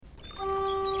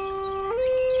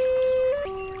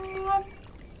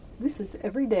This is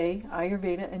Everyday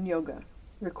Ayurveda and Yoga,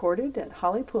 recorded at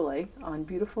Halipule on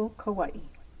beautiful Kauai.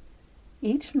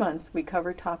 Each month we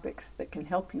cover topics that can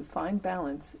help you find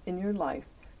balance in your life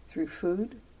through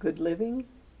food, good living,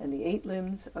 and the 8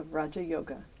 limbs of Raja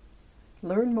Yoga.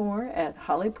 Learn more at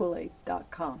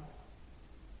halipule.com.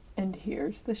 And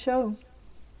here's the show.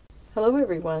 Hello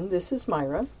everyone, this is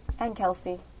Myra. And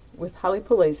Kelsey. With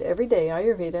Halipule's Everyday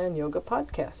Ayurveda and Yoga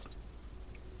podcast.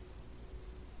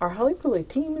 Our Halipule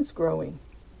team is growing.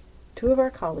 2 of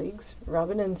our colleagues,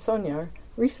 Robin and Sonia,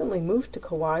 recently moved to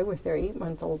Kauai with their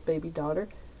 8-month-old baby daughter,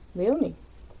 Leonie.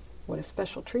 What a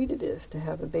special treat it is to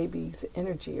have a baby's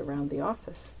energy around the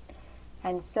office.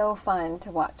 And so fun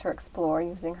to watch her explore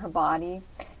using her body,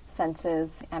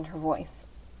 senses, and her voice.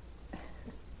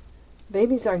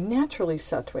 Babies are naturally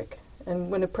sattvic,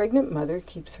 and when a pregnant mother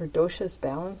keeps her doshas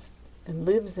balanced and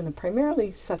lives in a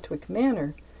primarily sattvic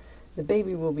manner, the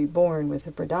baby will be born with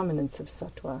a predominance of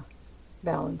sattva,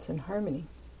 balance, and harmony.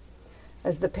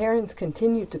 As the parents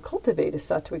continue to cultivate a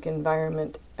sattvic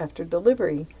environment after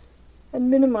delivery and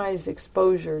minimize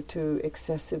exposure to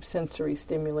excessive sensory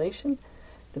stimulation,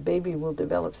 the baby will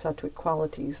develop sattvic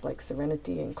qualities like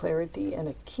serenity and clarity and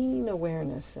a keen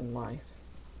awareness in life.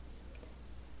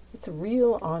 It's a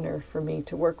real honor for me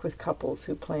to work with couples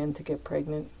who plan to get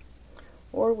pregnant,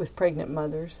 or with pregnant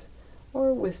mothers,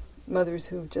 or with mothers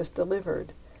who've just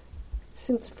delivered,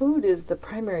 since food is the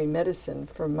primary medicine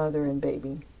for mother and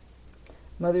baby.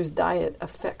 Mother's diet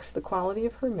affects the quality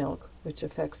of her milk, which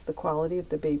affects the quality of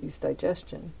the baby's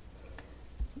digestion,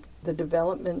 the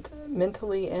development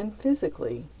mentally and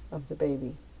physically of the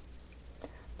baby.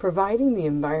 Providing the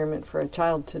environment for a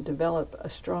child to develop a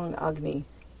strong Agni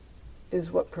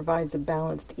is what provides a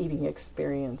balanced eating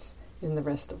experience in the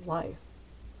rest of life.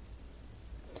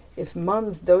 If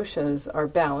mom's doshas are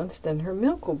balanced, then her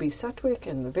milk will be sattvic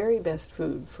and the very best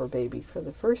food for baby for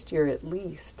the first year at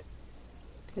least.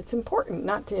 It's important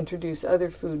not to introduce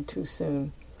other food too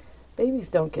soon. Babies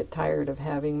don't get tired of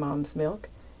having mom's milk.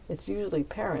 It's usually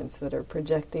parents that are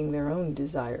projecting their own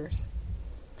desires.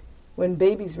 When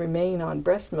babies remain on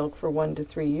breast milk for 1 to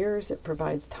 3 years, it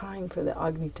provides time for the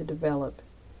Agni to develop,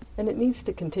 and it needs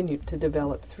to continue to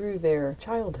develop through their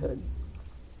childhood.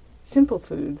 Simple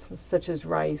foods, such as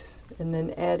rice, and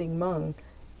then adding mung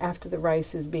after the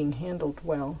rice is being handled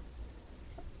well.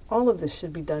 All of this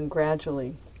should be done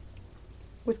gradually,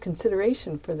 with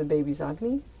consideration for the baby's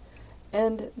Agni,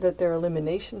 and that their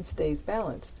elimination stays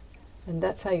balanced. And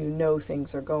that's how you know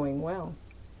things are going well.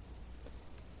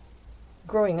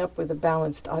 Growing up with a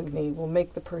balanced Agni will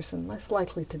make the person less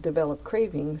likely to develop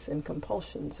cravings and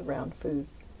compulsions around food.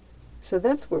 So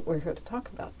that's what we're here to talk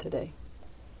about today.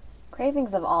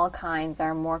 Cravings of all kinds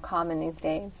are more common these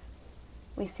days.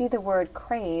 We see the word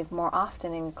crave more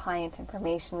often in client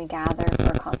information we gather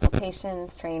for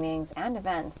consultations, trainings, and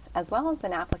events, as well as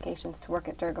in applications to work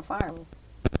at Durga Farms.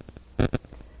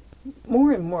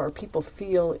 More and more people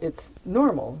feel it's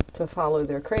normal to follow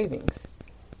their cravings.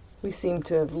 We seem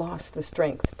to have lost the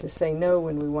strength to say no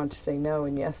when we want to say no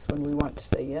and yes when we want to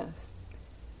say yes.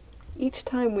 Each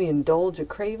time we indulge a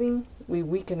craving, we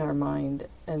weaken our mind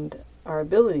and our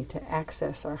ability to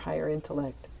access our higher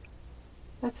intellect.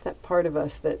 That's that part of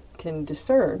us that can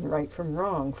discern right from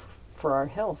wrong for our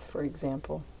health, for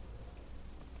example.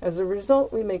 As a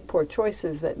result, we make poor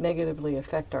choices that negatively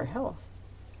affect our health.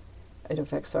 It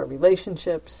affects our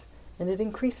relationships, and it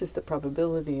increases the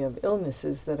probability of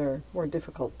illnesses that are more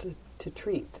difficult to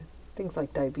treat, things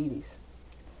like diabetes.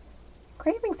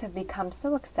 Cravings have become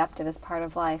so accepted as part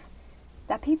of life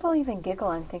that people even giggle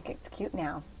and think it's cute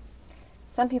now.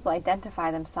 Some people identify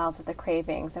themselves with the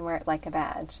cravings and wear it like a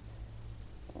badge.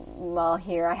 Well,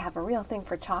 here I have a real thing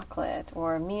for chocolate,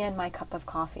 or me and my cup of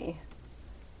coffee.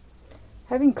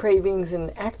 Having cravings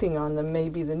and acting on them may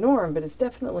be the norm, but it's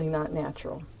definitely not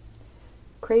natural.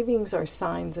 Cravings are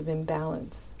signs of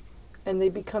imbalance, and they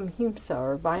become himsa,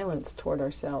 or violence toward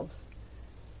ourselves.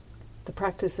 The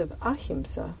practice of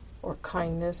ahimsa, or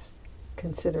kindness,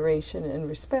 consideration, and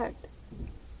respect,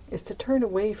 is to turn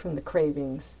away from the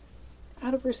cravings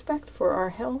out of respect for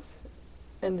our health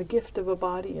and the gift of a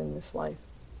body in this life.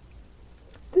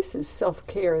 This is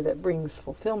self-care that brings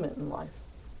fulfillment in life.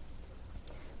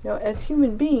 Now, as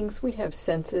human beings, we have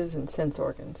senses and sense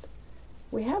organs.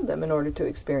 We have them in order to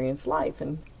experience life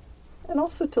and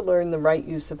also to learn the right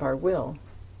use of our will.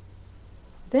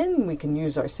 Then we can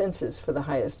use our senses for the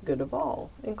highest good of all,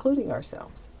 including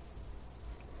ourselves.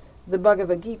 The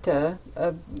Bhagavad Gita,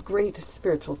 a great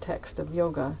spiritual text of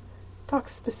yoga,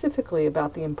 talks specifically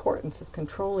about the importance of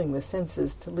controlling the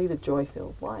senses to lead a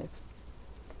joy-filled life.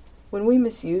 When we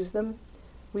misuse them,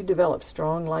 we develop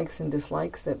strong likes and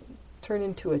dislikes that turn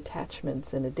into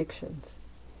attachments and addictions.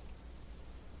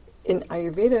 In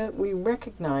Ayurveda, we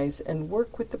recognize and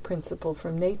work with the principle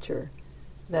from nature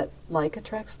that like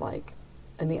attracts like,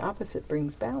 and the opposite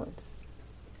brings balance.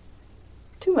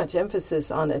 Too much emphasis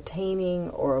on attaining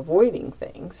or avoiding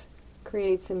things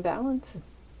creates imbalance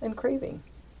and craving.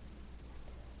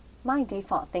 My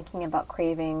default thinking about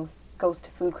cravings goes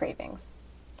to food cravings.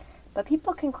 But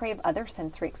people can crave other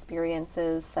sensory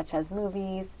experiences such as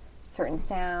movies, certain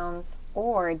sounds,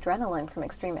 or adrenaline from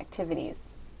extreme activities.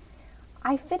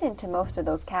 I fit into most of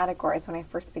those categories when I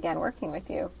first began working with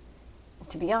you.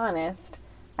 To be honest,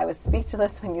 I was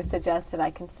speechless when you suggested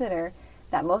I consider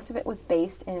that most of it was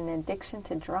based in an addiction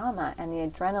to drama and the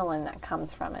adrenaline that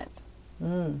comes from it.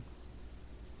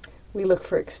 We look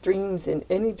for extremes in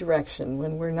any direction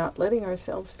when we're not letting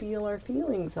ourselves feel our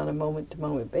feelings on a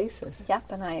moment-to-moment basis.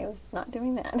 Yep, and I was not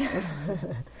doing that.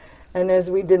 And as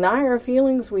we deny our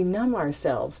feelings, we numb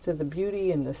ourselves to the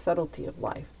beauty and the subtlety of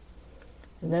life.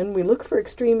 And then we look for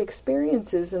extreme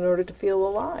experiences in order to feel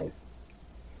alive.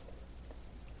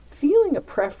 Feeling a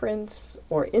preference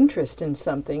or interest in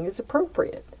something is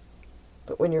appropriate.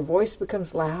 But when your voice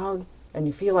becomes loud and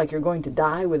you feel like you're going to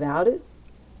die without it,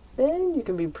 then you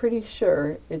can be pretty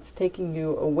sure it's taking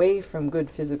you away from good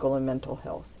physical and mental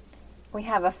health. We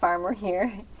have a farmer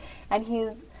here, and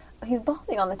he's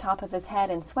balding on the top of his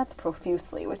head and sweats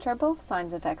profusely, which are both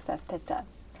signs of excess pitta.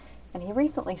 And he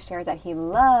recently shared that he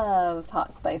loves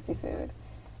hot, spicy food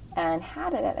and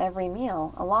had it at every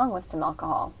meal, along with some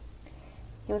alcohol.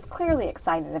 He was clearly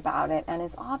excited about it and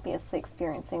is obviously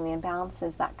experiencing the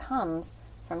imbalances that comes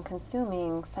from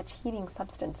consuming such heating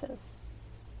substances.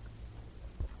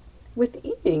 With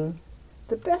eating,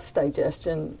 the best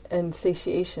digestion and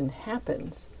satiation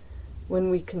happens when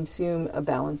we consume a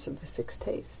balance of the six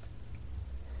tastes.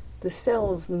 The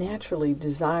cells naturally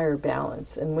desire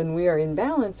balance, and when we are in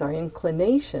balance, our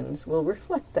inclinations will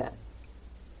reflect that.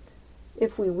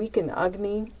 If we weaken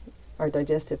Agni, our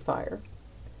digestive fire,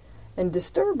 and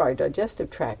disturb our digestive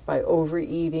tract by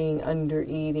overeating,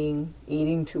 undereating,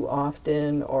 eating too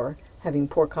often, or having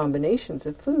poor combinations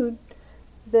of food,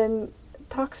 then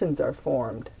toxins are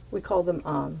formed. We call them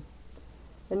Am.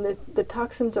 And the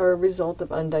toxins are a result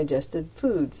of undigested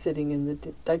food sitting in the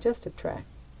digestive tract.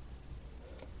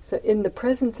 So in the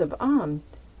presence of Am,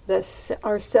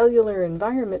 our cellular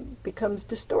environment becomes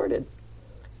distorted.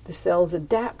 The cells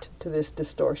adapt to this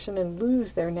distortion and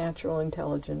lose their natural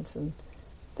intelligence, and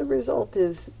the result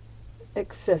is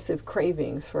excessive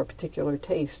cravings for a particular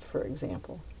taste, for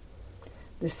example.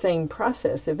 This same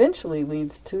process eventually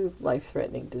leads to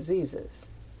life-threatening diseases.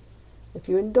 If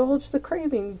you indulge the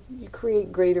craving, you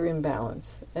create greater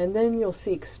imbalance, and then you'll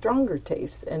seek stronger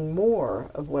tastes and more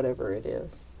of whatever it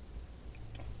is.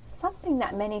 Something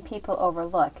that many people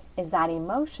overlook is that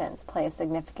emotions play a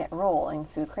significant role in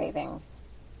food cravings.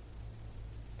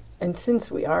 And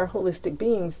since we are holistic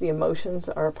beings, the emotions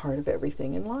are a part of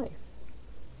everything in life.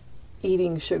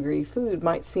 Eating sugary food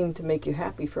might seem to make you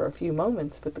happy for a few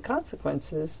moments, but the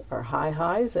consequences are high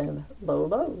highs and low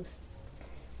lows.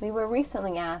 We were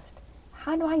recently asked,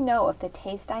 how do I know if the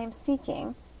taste I am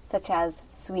seeking, such as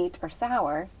sweet or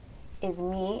sour, is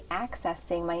me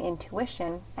accessing my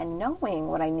intuition and knowing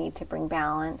what I need to bring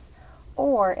balance,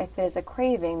 or if it is a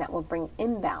craving that will bring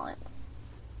imbalance?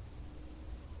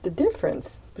 The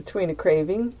difference between a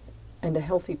craving and a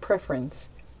healthy preference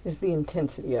is the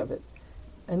intensity of it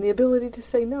and the ability to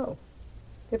say no.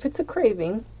 If it's a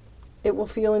craving, it will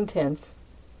feel intense,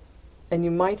 and you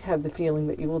might have the feeling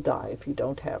that you will die if you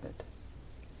don't have it.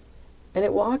 And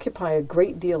it will occupy a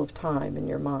great deal of time in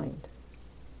your mind.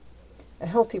 A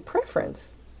healthy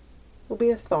preference will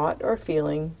be a thought or a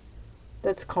feeling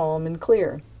that's calm and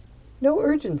clear. No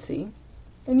urgency,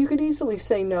 and you could easily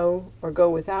say no or go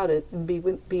without it and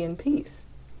be in peace.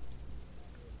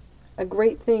 A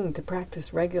great thing to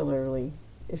practice regularly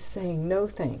is saying no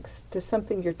thanks to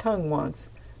something your tongue wants,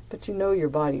 but you know your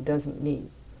body doesn't need,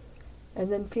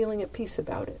 and then feeling at peace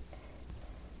about it.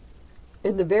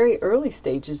 In the very early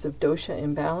stages of dosha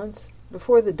imbalance,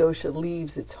 before the dosha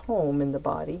leaves its home in the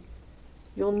body,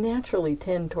 you'll naturally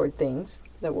tend toward things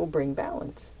that will bring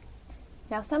balance.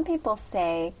 Now, some people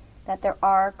say that there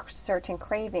are certain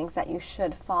cravings that you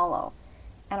should follow.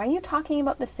 And are you talking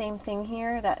about the same thing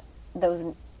here, that those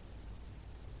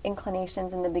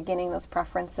inclinations in the beginning, those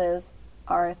preferences,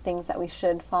 are things that we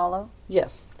should follow?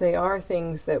 Yes, they are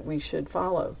things that we should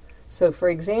follow. So, for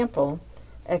example,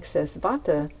 excess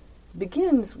vata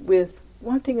begins with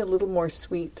wanting a little more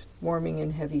sweet, warming,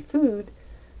 and heavy food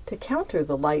to counter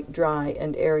the light, dry,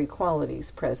 and airy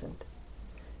qualities present.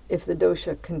 If the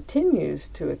dosha continues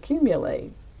to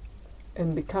accumulate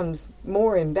and becomes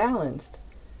more imbalanced,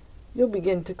 you'll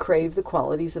begin to crave the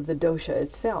qualities of the dosha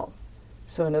itself.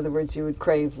 So in other words, you would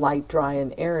crave light, dry,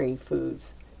 and airy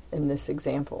foods in this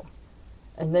example.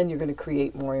 And then you're going to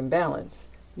create more imbalance.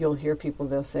 You'll hear people,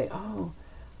 they'll say, oh,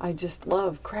 I just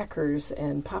love crackers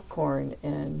and popcorn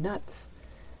and nuts,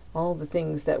 all the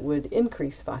things that would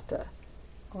increase vata.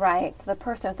 Right. So the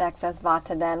person with excess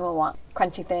vata then will want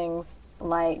crunchy things,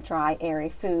 light, dry, airy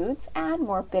foods, and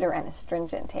more bitter and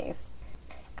astringent taste.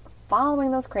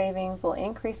 Following those cravings will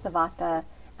increase the vata,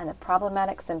 and the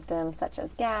problematic symptoms such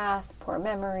as gas, poor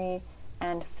memory,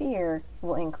 and fear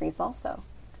will increase also.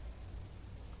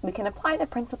 We can apply the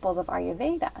principles of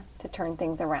Ayurveda to turn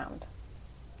things around.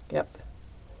 Yep.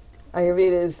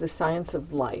 Ayurveda is the science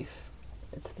of life.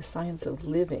 It's the science of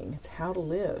living. It's how to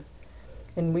live.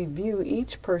 And we view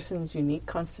each person's unique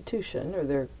constitution, or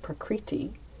their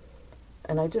prakriti,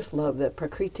 and I just love that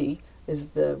prakriti is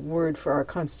the word for our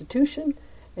constitution.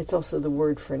 It's also the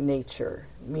word for nature,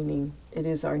 meaning it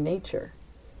is our nature.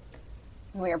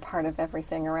 We are part of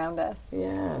everything around us.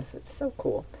 Yes, it's so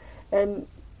cool. And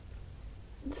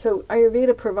so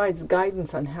Ayurveda provides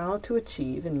guidance on how to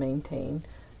achieve and maintain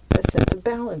a sense of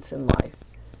balance in life.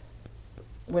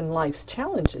 When life's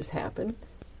challenges happen,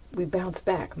 we bounce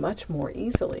back much more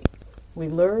easily. We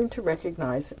learn to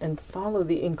recognize and follow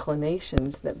the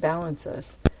inclinations that balance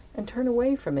us and turn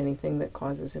away from anything that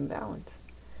causes imbalance.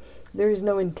 There is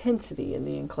no intensity in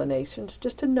the inclinations,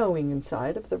 just a knowing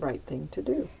inside of the right thing to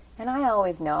do. And I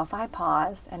always know if I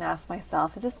pause and ask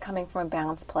myself, is this coming from a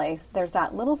balanced place? There's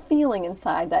that little feeling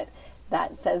inside that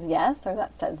says yes or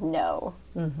that says no.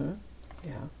 Mm-hmm.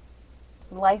 Yeah.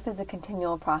 Life is a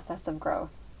continual process of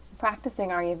growth. Practicing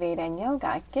Ayurveda and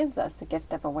yoga gives us the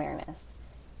gift of awareness.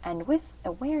 And with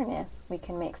awareness, we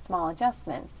can make small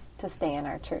adjustments to stay in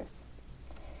our truth.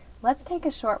 Let's take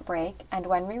a short break, and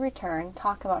when we return,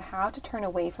 talk about how to turn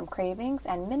away from cravings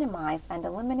and minimize and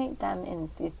eliminate them in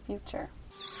the future.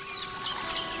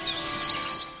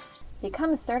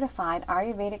 Become a certified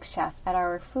Ayurvedic chef at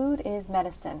our Food is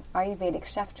Medicine Ayurvedic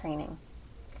chef training.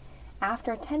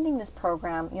 After attending this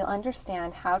program, you'll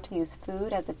understand how to use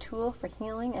food as a tool for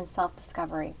healing and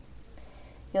self-discovery.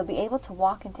 You'll be able to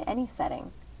walk into any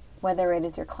setting, whether it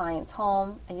is your client's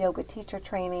home, a yoga teacher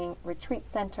training, retreat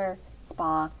center,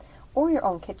 spa, or your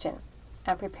own kitchen,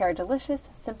 and prepare delicious,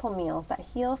 simple meals that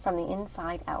heal from the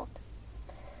inside out.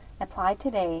 Apply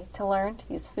today to learn to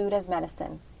use food as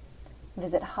medicine.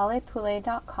 Visit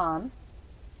halepule.com,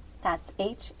 that's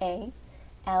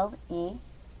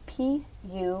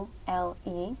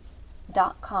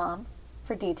HALEPULE.com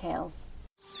for details.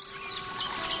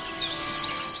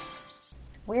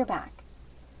 We're back.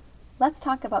 Let's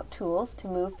talk about tools to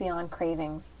move beyond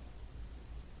cravings.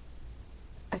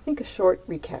 I think a short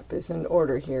recap is in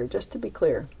order here, just to be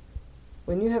clear.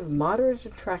 When you have moderate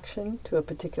attraction to a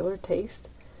particular taste,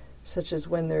 such as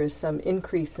when there is some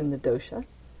increase in the dosha,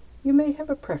 you may have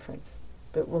a preference,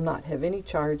 but will not have any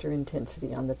charge or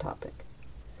intensity on the topic.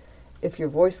 If your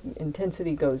voice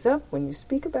intensity goes up when you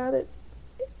speak about it,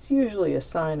 it's usually a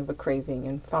sign of a craving,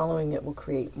 and following it will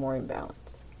create more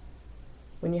imbalance.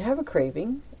 When you have a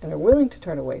craving and are willing to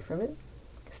turn away from it,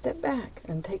 step back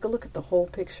and take a look at the whole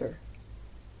picture.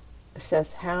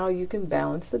 Assess how you can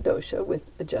balance the dosha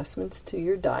with adjustments to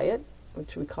your diet,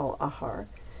 which we call ahar,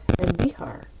 and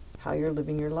vihar, how you're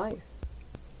living your life.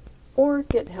 Or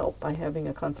get help by having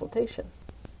a consultation.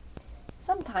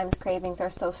 Sometimes cravings are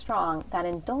so strong that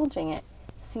indulging it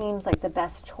seems like the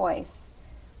best choice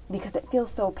because it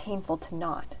feels so painful to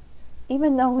not,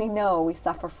 even though we know we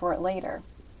suffer for it later.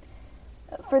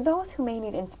 For those who may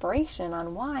need inspiration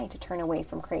on why to turn away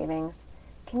from cravings,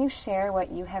 can you share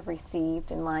what you have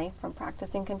received in life from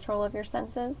practicing control of your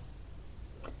senses?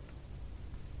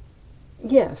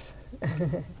 Yes.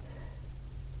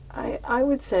 I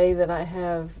would say that I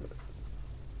have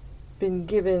been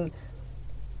given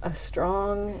a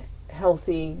strong,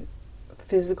 healthy,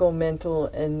 physical, mental,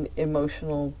 and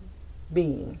emotional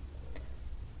being.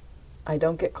 I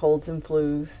don't get colds and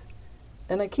flus,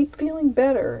 and I keep feeling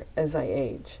better as I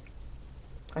age.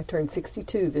 I turned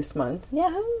 62 this month.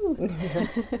 Yahoo!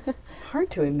 Hard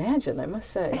to imagine, I must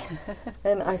say.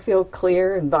 And I feel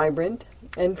clear and vibrant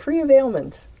and free of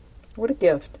ailments. What a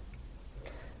gift.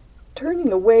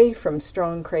 Turning away from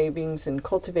strong cravings and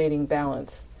cultivating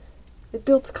balance, it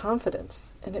builds confidence,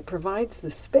 and it provides the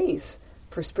space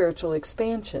for spiritual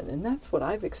expansion, and that's what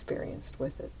I've experienced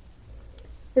with it.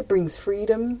 It brings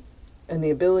freedom and the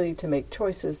ability to make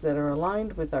choices that are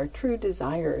aligned with our true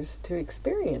desires to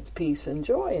experience peace and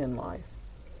joy in life.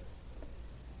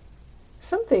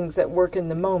 Some things that work in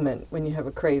the moment when you have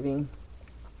a craving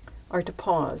are to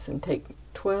pause and take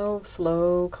 12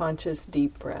 slow, conscious,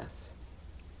 deep breaths.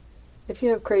 If you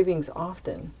have cravings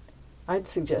often, I'd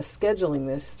suggest scheduling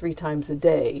this 3 times a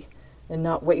day and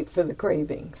not wait for the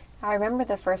craving. I remember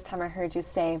the first time I heard you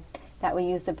say that we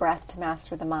use the breath to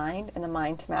master the mind and the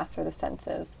mind to master the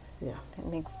senses. Yeah. It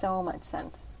makes so much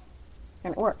sense.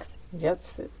 And it works.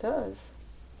 Yes, it does.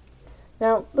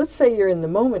 Now, let's say you're in the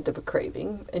moment of a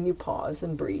craving and you pause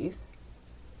and breathe.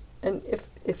 And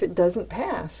if it doesn't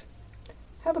pass,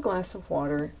 have a glass of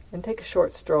water and take a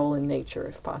short stroll in nature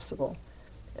if possible.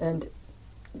 And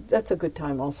that's a good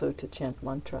time also to chant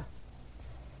mantra.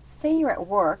 Say you're at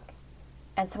work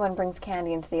and someone brings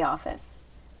candy into the office.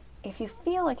 If you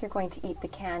feel like you're going to eat the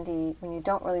candy when you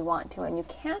don't really want to and you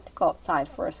can't go outside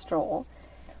for a stroll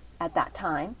at that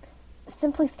time,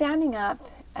 simply standing up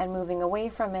and moving away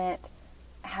from it,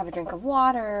 have a drink of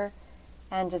water,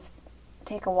 and just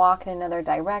take a walk in another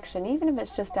direction, even if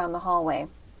it's just down the hallway,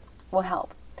 will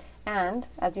help. And,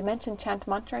 as you mentioned, chant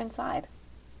mantra inside.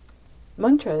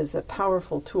 Mantra is a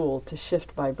powerful tool to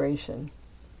shift vibration.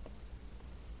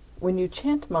 When you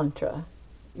chant mantra,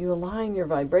 you align your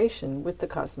vibration with the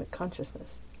cosmic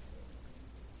consciousness.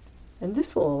 And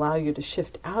this will allow you to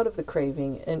shift out of the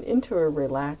craving and into a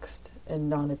relaxed and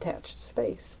non-attached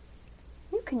space.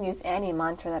 You can use any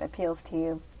mantra that appeals to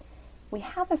you. We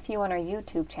have a few on our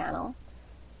YouTube channel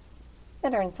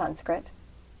that are in Sanskrit.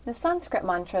 The Sanskrit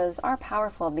mantras are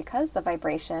powerful because the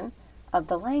vibration of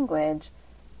the language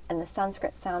and the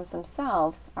Sanskrit sounds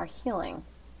themselves are healing.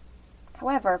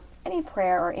 However, any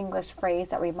prayer or English phrase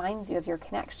that reminds you of your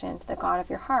connection to the God of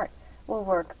your heart will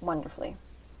work wonderfully.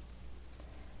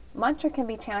 Mantra can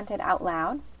be chanted out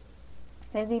loud.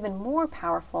 It is even more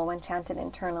powerful when chanted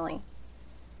internally.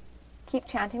 Keep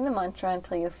chanting the mantra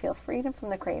until you feel freedom from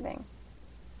the craving.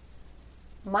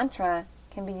 Mantra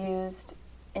can be used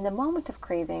in the moment of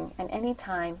craving and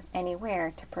anytime,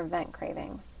 anywhere to prevent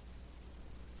cravings.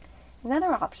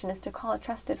 Another option is to call a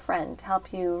trusted friend to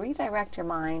help you redirect your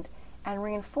mind and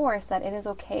reinforce that it is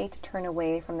okay to turn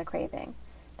away from the craving,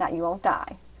 that you won't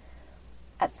die.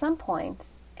 At some point,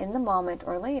 in the moment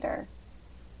or later,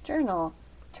 journal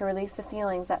to release the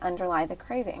feelings that underlie the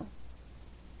craving.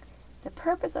 The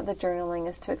purpose of the journaling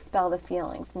is to expel the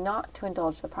feelings, not to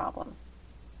indulge the problem.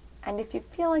 And if you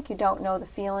feel like you don't know the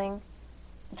feeling,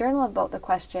 journal about the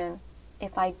question,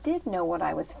 if I did know what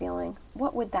I was feeling,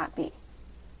 what would that be?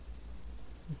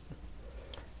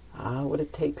 What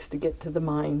it takes to get to the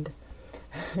mind.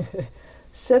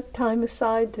 Set time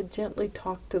aside to gently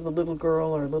talk to the little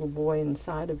girl or little boy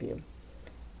inside of you.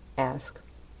 Ask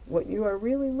what you are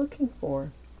really looking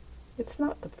for. It's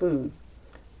not the food,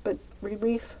 but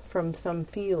relief from some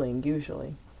feeling,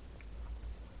 usually.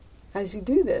 As you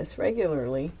do this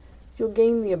regularly, you'll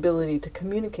gain the ability to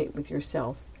communicate with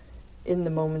yourself in the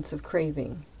moments of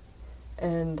craving,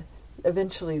 and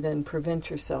eventually then prevent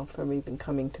yourself from even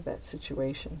coming to that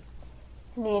situation.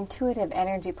 And the intuitive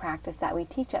energy practice that we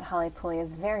teach at Halepuli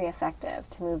is very effective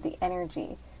to move the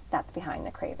energy that's behind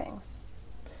the cravings.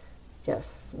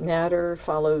 Yes, matter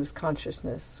follows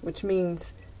consciousness, which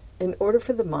means in order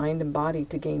for the mind and body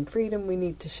to gain freedom, we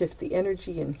need to shift the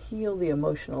energy and heal the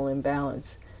emotional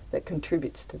imbalance that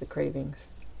contributes to the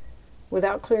cravings.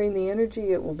 Without clearing the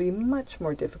energy, it will be much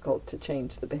more difficult to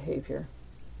change the behavior.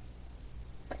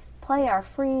 Play our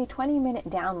free 20-minute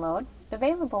download,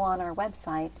 available on our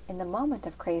website, in the moment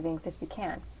of cravings if you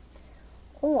can.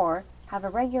 Or have a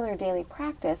regular daily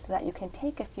practice so that you can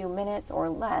take a few minutes or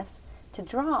less to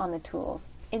draw on the tools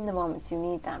in the moments you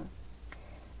need them.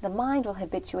 The mind will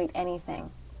habituate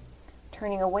anything.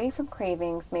 Turning away from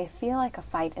cravings may feel like a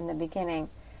fight in the beginning,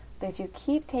 but if you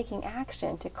keep taking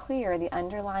action to clear the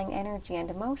underlying energy and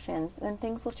emotions, then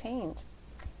things will change.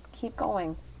 Keep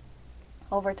going.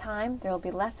 Over time, there will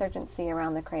be less urgency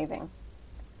around the craving.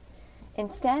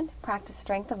 Instead, practice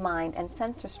strength of mind and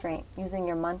sense restraint using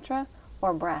your mantra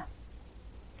or breath.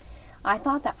 I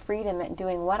thought that freedom meant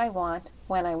doing what I want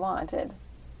when I wanted,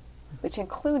 which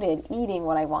included eating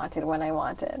what I wanted when I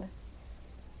wanted.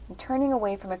 And turning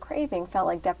away from a craving felt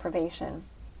like deprivation.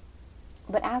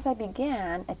 But as I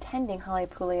began attending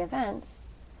Halepuli events,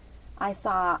 I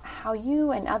saw how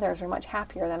you and others were much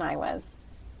happier than I was.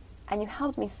 And you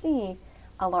helped me see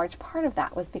a large part of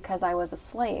that was because I was a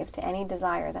slave to any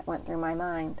desire that went through my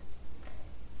mind.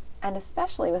 And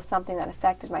especially with something that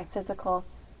affected my physical,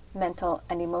 mental,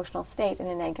 and emotional state in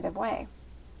a negative way.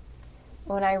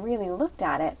 When I really looked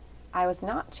at it, I was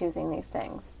not choosing these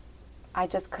things. I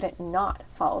just couldn't not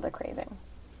follow the craving.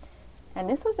 And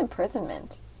this was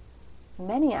imprisonment.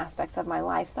 Many aspects of my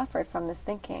life suffered from this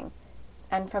thinking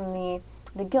and from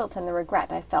the guilt and the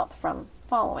regret I felt from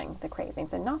following the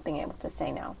cravings and not being able to say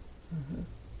no.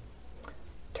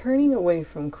 Turning away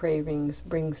from cravings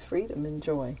brings freedom and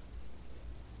joy.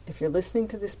 If you're listening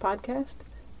to this podcast,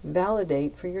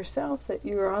 validate for yourself that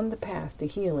you are on the path to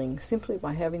healing simply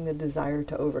by having the desire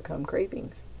to overcome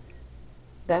cravings.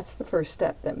 That's the first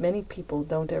step that many people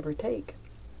don't ever take.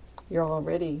 You're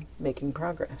already making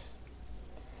progress.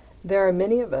 There are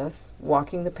many of us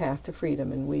walking the path to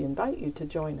freedom, and we invite you to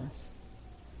join us.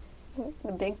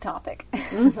 A big topic.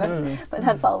 Mm-hmm. But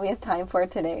that's all we have time for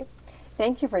today.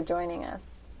 Thank you for joining us.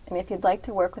 And if you'd like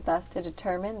to work with us to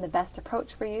determine the best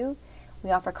approach for you, we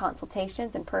offer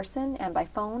consultations in person and by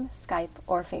phone, Skype,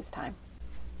 or FaceTime.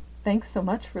 Thanks so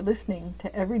much for listening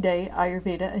to Everyday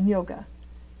Ayurveda and Yoga.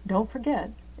 Don't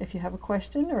forget, if you have a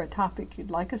question or a topic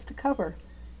you'd like us to cover,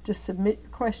 just submit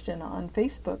your question on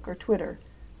Facebook or Twitter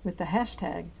with the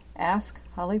hashtag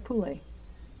AskHalepule.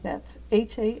 That's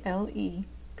HALEPULE.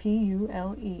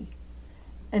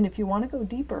 And if you want to go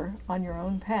deeper on your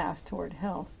own path toward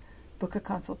health, book a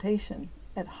consultation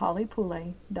at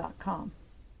halepule.com.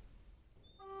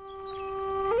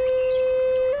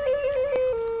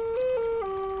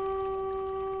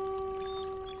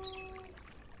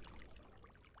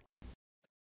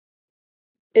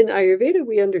 In Ayurveda,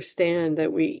 we understand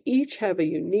that we each have a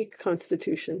unique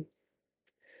constitution.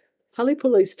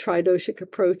 Halepule's tridoshic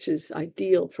approach is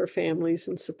ideal for families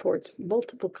and supports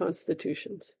multiple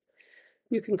constitutions.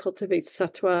 You can cultivate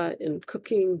sattva in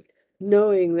cooking,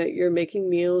 knowing that you're making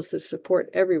meals that support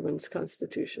everyone's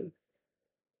constitution.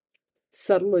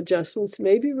 Subtle adjustments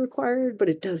may be required, but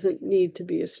it doesn't need to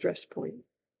be a stress point.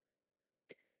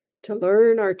 To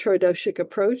learn our tridoshic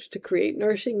approach to create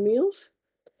nourishing meals,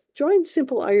 join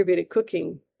Simple Ayurvedic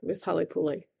Cooking with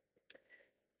Halepule.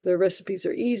 The recipes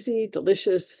are easy,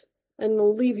 delicious, and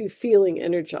will leave you feeling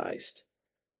energized.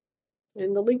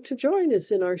 And the link to join is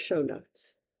in our show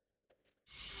notes.